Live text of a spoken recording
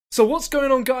So what's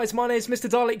going on, guys? My name is Mr.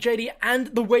 Dalek JD, and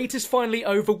the wait is finally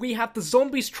over. We have the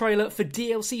Zombies trailer for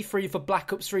DLC 3 for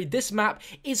Black Ops 3. This map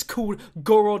is called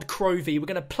Gorod Krovi. We're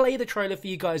going to play the trailer for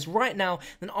you guys right now,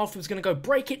 then afterwards going to go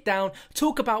break it down,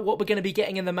 talk about what we're going to be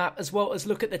getting in the map, as well as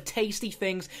look at the tasty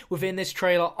things within this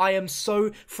trailer. I am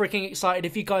so freaking excited.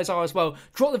 If you guys are as well,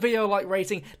 drop the video a like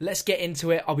rating. Let's get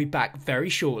into it. I'll be back very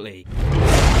shortly.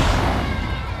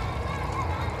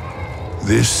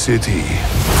 This city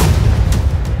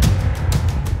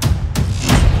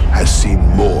has seen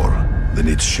more than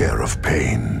its share of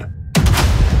pain.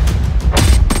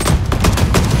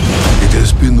 It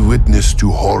has been witness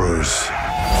to horrors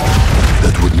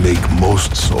that would make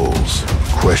most souls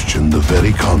question the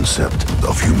very concept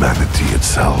of humanity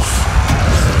itself.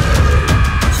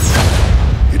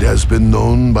 It has been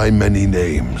known by many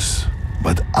names,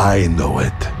 but I know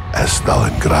it as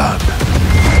Stalingrad,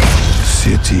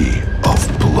 City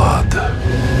of Blood.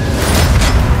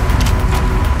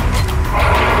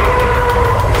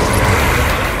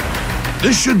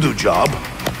 This should do job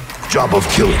of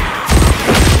killing.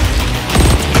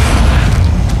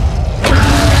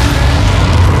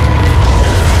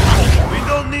 We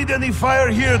don't need any fire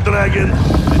here, Dragon.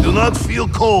 I do not feel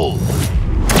cold.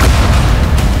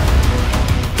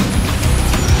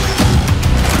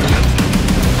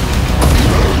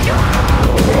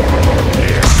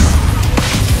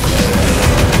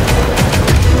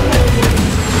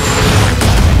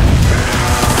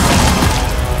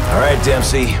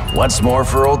 Dempsey, once more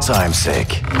for old time's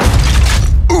sake.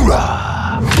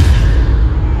 Hoorah!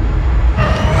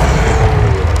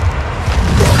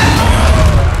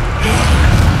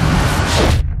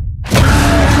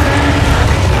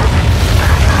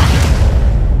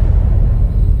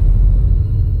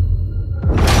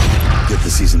 Get the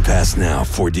season pass now.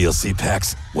 4 DLC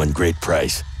packs, 1 great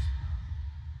price.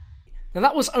 Now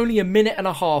that was only a minute and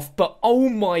a half, but oh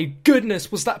my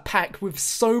goodness was that packed with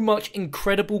so much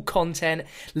incredible content.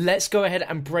 Let's go ahead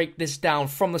and break this down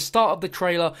from the start of the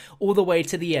trailer all the way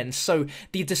to the end. So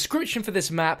the description for this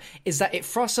map is that it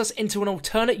thrusts us into an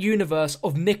alternate universe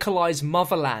of Nikolai's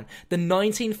motherland, the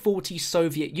 1940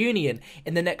 Soviet Union,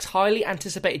 in the next highly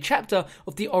anticipated chapter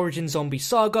of the Origin zombie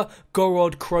saga,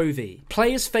 Gorod Krovi.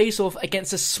 Players face off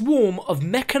against a swarm of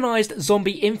mechanized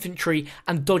zombie infantry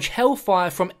and dodge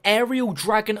hellfire from aerial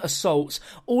dragon assaults,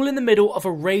 all in the middle of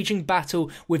a raging battle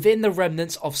within the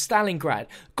remnants of Stalingrad.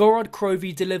 Gorod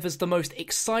Krovi delivers the most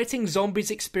exciting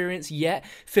zombies experience yet,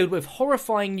 filled with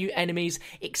horrifying new enemies,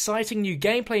 exciting new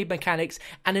gameplay mechanics,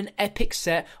 and an epic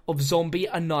set of zombie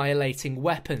annihilating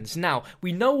weapons. Now,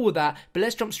 we know all that, but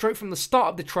let's jump straight from the start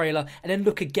of the trailer and then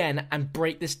look again and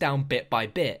break this down bit by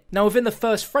bit. Now, within the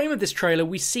first frame of this trailer,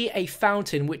 we see a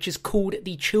fountain which is called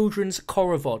the Children's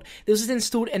Khorovod. This was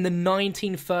installed in the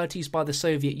 1930s by the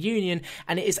Soviet Union,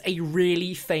 and it is a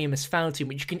really famous fountain,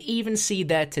 which you can even see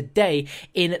there today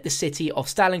in the city of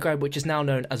Stalingrad, which is now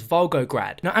known as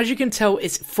Volgograd. Now, as you can tell,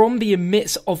 it's from the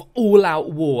midst of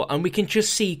all-out war, and we can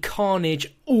just see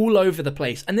carnage all over the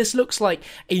place, and this looks like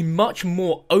a much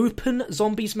more open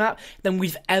zombies map than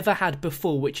we've ever had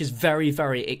before, which is very,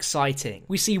 very exciting.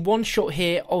 We see one shot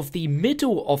here of the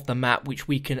middle of the map, which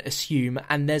we can assume,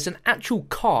 and there's an actual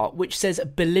cart which says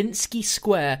Belinsky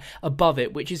Square above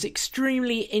it, which is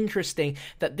extremely interesting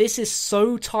that this is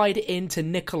so tied into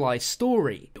Nikolai's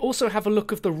story. We also have a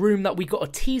look of the room that we got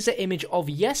a teaser image of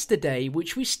yesterday,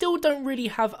 which we still don't really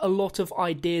have a lot of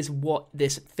ideas what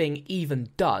this thing even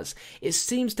does. It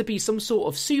seems to be some sort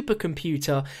of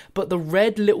supercomputer, but the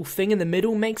red little thing in the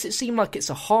middle makes it seem like it's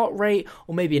a heart rate,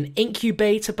 or maybe an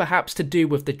incubator, perhaps to do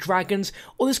with the dragons,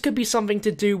 or this could be something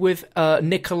to do with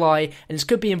Nikolai, and this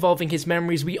could be involving his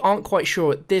memories. We aren't quite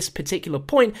sure at this particular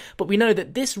point, but we know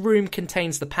that this room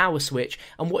contains the power switch,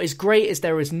 and what is great is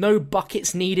there is no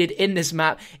buckets needed in this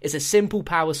map. It's a simple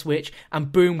power switch,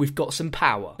 and boom, we've got some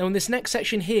power. Now in this next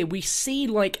section here, we see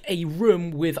like a room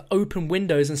with open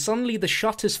windows, and suddenly the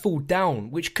shutters fall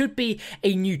down, which could be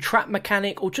a new trap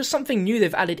mechanic or just something new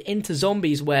they've added into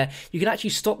zombies, where you can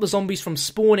actually stop the zombies from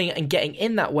spawning and getting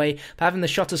in that way by having the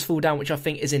shutters fall down, which I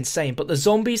think is insane. But the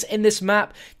zombies in this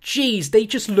map, geez, they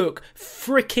just look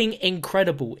freaking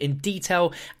incredible in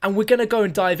detail, and we're going to go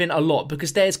and dive in a lot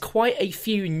because there's quite a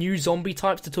few new zombie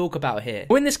types to talk about here.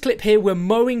 In this clip here, we're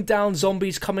mowing down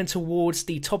zombies coming towards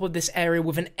the top of this area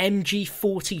with an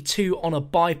MG42 on a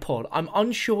bipod. I'm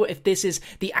unsure if this is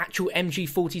the actual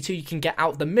MG42 you can get get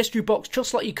out the mystery box,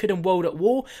 just like you could in World at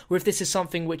War, or if this is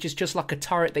something which is just like a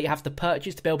turret that you have to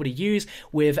purchase to be able to use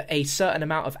with a certain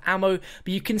amount of ammo.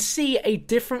 But you can see a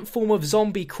different form of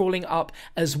zombie crawling up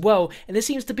as well, and this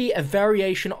seems to be a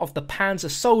variation of the Panzer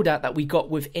Soldat that we got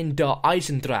within Der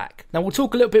Eisendrache. Now we'll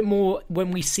talk a little bit more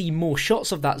when we see more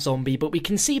shots of that zombie, but we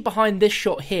can see behind this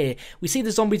shot here, we see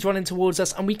the zombies running towards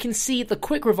us, and we can see the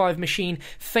quick revive machine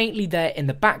faintly there in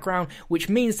the background, which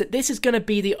means that this is going to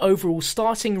be the overall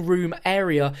starting room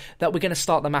area that we're going to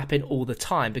start the map in all the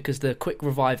time, because the quick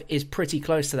revive is pretty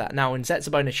close to that. Now in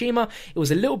Zetsubo Nishima it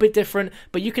was a little bit different,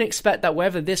 but you can expect that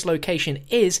wherever this location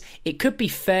is, it could be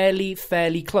fairly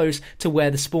close to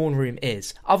where the spawn room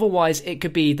is. Otherwise it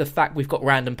could be the fact we've got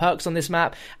random perks on this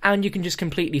map, and you can just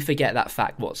completely forget that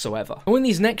fact whatsoever. And in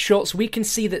these next shots we can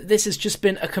see that this has just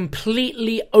been a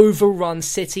completely overrun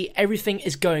city. Everything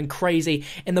is going crazy.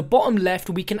 In the bottom left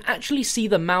we can actually see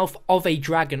the mouth of a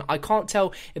dragon. I can't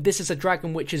tell if this is a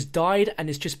dragon which has died and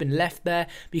has just been left there,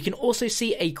 but you can also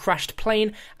see a crashed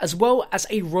plane as well as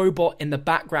a robot in the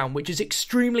background, which is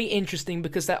extremely interesting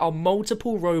because there are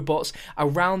multiple robots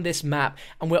around this map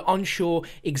and we're unsure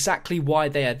exactly why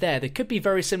they are there. They could be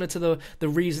very similar to the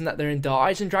reason that they're in Der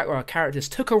Eisendrache, where our characters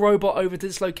took a robot over to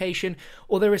this location,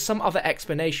 or there is some other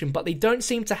explanation, but they don't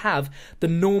seem to have the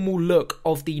normal look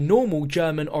of the normal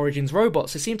German origins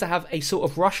robots. They seem to have a sort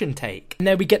of Russian take. And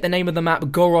there we get the name of the map,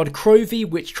 Gorod Krovi,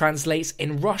 which translates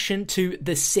in Russian to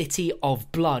the City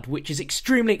of Blood, which is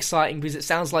extremely exciting because it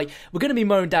sounds like we're going to be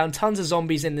mowing down tons of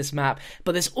zombies in this map,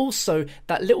 but there's also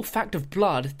that little fact of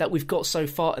blood that we've got so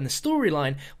far in the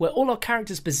storyline where all our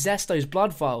characters possess those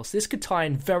blood vials. This could tie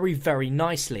in very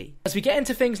nicely. As we get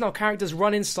into things and our characters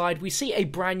run inside, we see a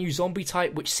brand new zombie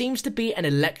type which seems to be an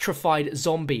electrified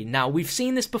zombie. Now we've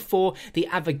seen this before, the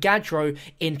Avogadro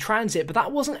in Transit, but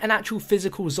that wasn't an actual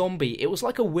physical zombie. It was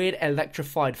like a weird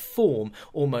electrified form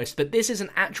almost, but this is an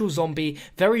actual zombie,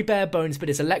 very bare bones, but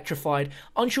it's electrified.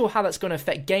 Unsure how that's going to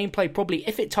affect gameplay. Probably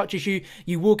if it touches you,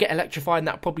 you will get electrified, and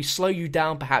that'll probably slow you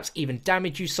down, perhaps even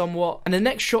damage you somewhat. And the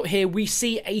next shot here, we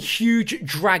see a huge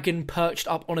dragon perched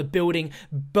up on a building,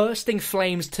 bursting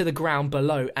flames to the ground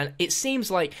below, and it seems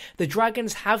like the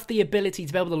dragons have the ability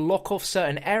to be able to lock off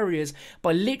certain areas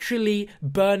by literally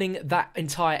burning that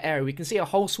entire area. We can see a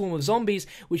whole swarm of zombies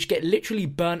which get literally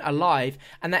burnt alive,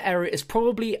 and that area is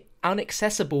probably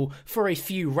inaccessible for a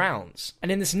few rounds.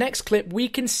 And in this next clip we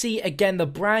can see again the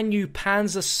brand new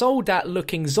Panzer Soldat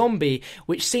looking zombie,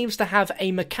 which seems to have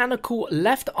a mechanical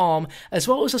left arm as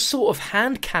well as a sort of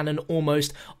hand cannon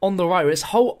almost on the right, where its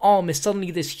whole arm is suddenly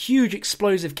this huge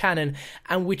explosive cannon,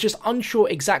 and we're just unsure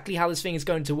exactly how this thing is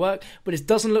going to work, but it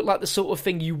doesn't look like the sort of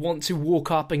thing you want to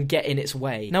walk up and get in its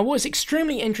way. Now what is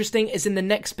extremely interesting is in the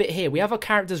next bit here, we have our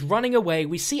characters running away,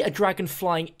 we see a dragon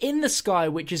flying in the sky,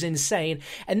 which is insane,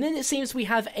 and then it seems we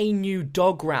have a new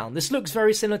dog round. This looks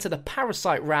very similar to the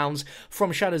parasite rounds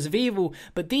from Shadows of Evil,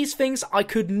 but these things, I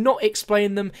could not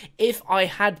explain them if I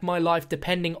had my life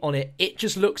depending on it. It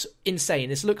just looks insane.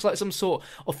 This looks like some sort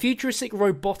of futuristic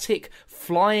robotic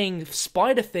flying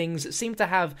spider things that seem to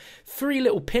have three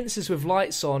little pincers with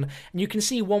lights on, and you can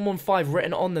see 115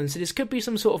 written on them, so this could be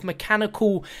some sort of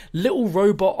mechanical little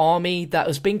robot army that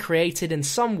has been created in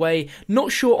some way.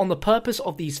 Not sure on the purpose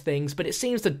of these things, but it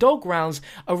seems the dog rounds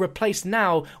are replaced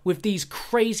now with these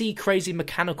crazy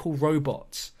mechanical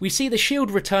robots. We see the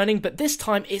shield returning, but this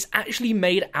time it's actually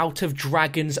made out of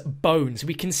dragon's bones.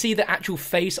 We can see the actual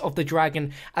face of the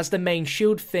dragon as the main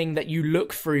shield thing that you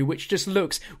look through, which just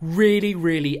looks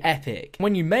really epic.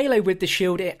 When you melee with the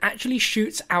shield, it actually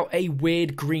shoots out a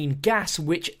weird green gas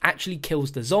which actually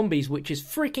kills the zombies, which is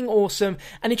freaking awesome,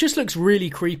 and it just looks really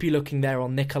creepy looking there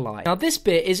on Nikolai. Now this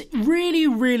bit is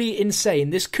really insane.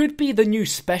 This could be the new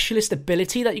specialist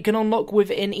ability that you can unlock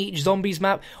within each zombies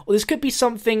map, or this could be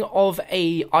something of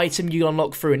a item you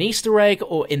unlock through an Easter egg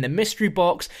or in the mystery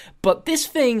box, but this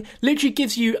thing literally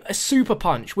gives you a super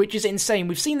punch, which is insane.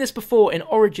 We've seen this before in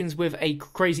Origins with a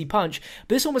crazy punch,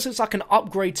 but this almost looks like an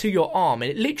upgrade to your arm,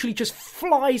 and it literally just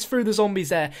flies through the zombies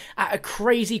there at a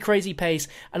crazy pace.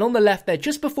 And on the left there,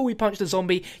 just before we punch the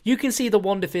zombie, you can see the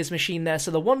Wonder Fizz machine there,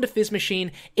 so the Wonder Fizz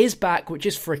machine is back, which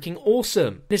is freaking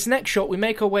awesome. This next shot, we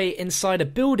make our way inside a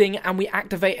building and we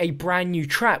activate a brand new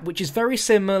trap, which is very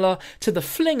similar to the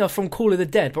flinger from Call of the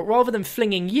Dead, but rather than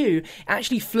flinging you, it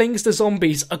actually flings the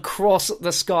zombies across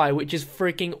the sky, which is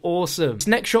freaking awesome. This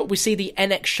next shot, we see the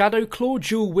NX Shadow Claw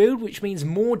dual wield, which means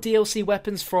more DLC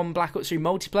weapons from Black Ops 3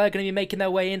 multiplayer are going to be making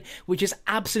their way in, which is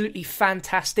absolutely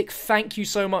fantastic. Thank you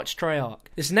so much, Treyarch.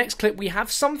 This next clip, we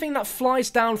have something that flies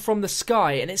down from the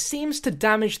sky, and it seems to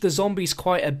damage the zombies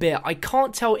quite a bit. I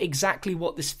can't tell exactly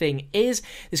what this thing is.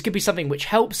 This could be something which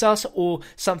helps us, or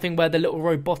something where the little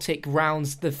robotic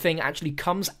rounds, the thing actually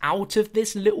comes out of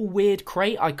this little weird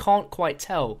crate. I can't quite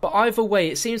tell. But either way,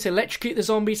 it seems to electrocute the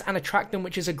zombies and attract them,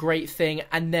 which is a great thing.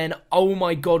 And then, oh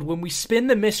my god, when we spin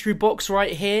the mystery box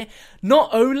right here, not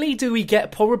only do we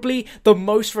get probably the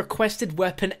most requested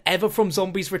weapon ever from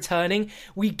Zombies Returning,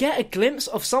 we get a glimpse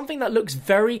of something that looks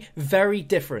very, very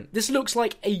different. This looks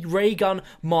like a ray gun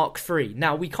Mark III.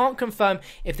 Now, we can't confirm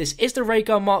if this is the ray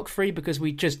gun Mark III because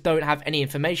we just don't have any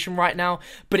information right now,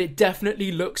 but it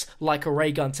definitely looks like a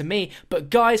ray gun to me. But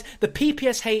guys, the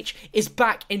PPSH is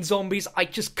back in Zombies. I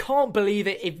just can't believe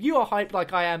it. If you are hyped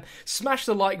like I am, smash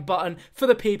the like button for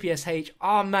the PPSH.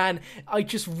 Ah man, I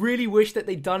just really wish that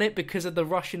they'd done it because of the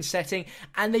Russian setting,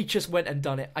 and they just went and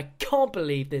done it. I can't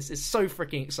believe this. It's so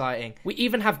freaking exciting. We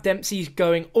even have Dempsey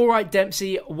going, alright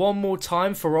Dempsey, one more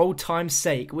time for old time's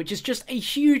sake, which is just a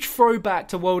huge throwback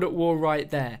to World at War right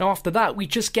there. Now after that, we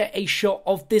just get a shot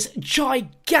of this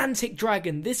gigantic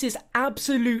dragon. This is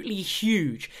absolutely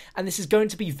huge, and this is going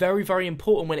to be very, very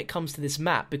important when it comes to this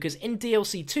map, because in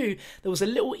DLC 2, there was a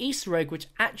little Easter egg which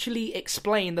actually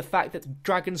explained the fact that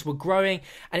dragons were growing,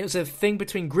 and it was a thing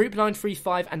between Group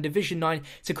 935 and Division 9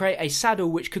 to create a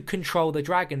saddle which could control the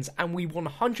dragons, and we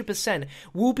 100%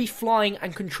 will be flying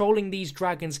and controlling these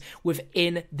dragons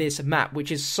within this map,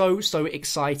 which is so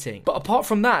exciting. But apart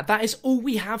from that, that is all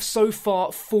we have so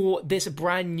far for this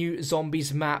brand new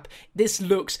Zombies map. This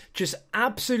looks just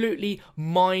absolutely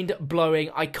mind-blowing.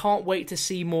 I can't wait to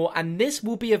see more, and this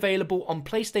will be available on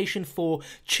PlayStation 4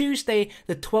 Tuesday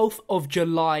the 12th of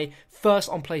July, first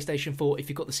on PlayStation 4 if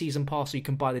you've got the season pass, so you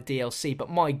can buy the DLC. But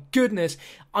my goodness,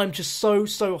 I'm just so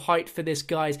hyped for this,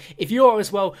 guys. If you are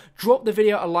as well, drop the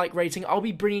video a like rating. I'll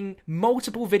be bringing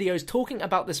multiple videos talking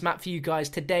about this map for you guys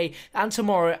today and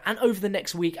tomorrow and over the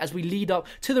next week as we lead up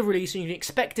to the release, and you can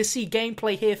expect to see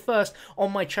gameplay here first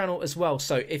on my channel as well.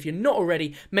 So if you're not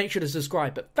already, make sure to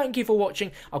subscribe. But thank you for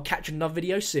watching. I'll catch you in another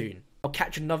video soon.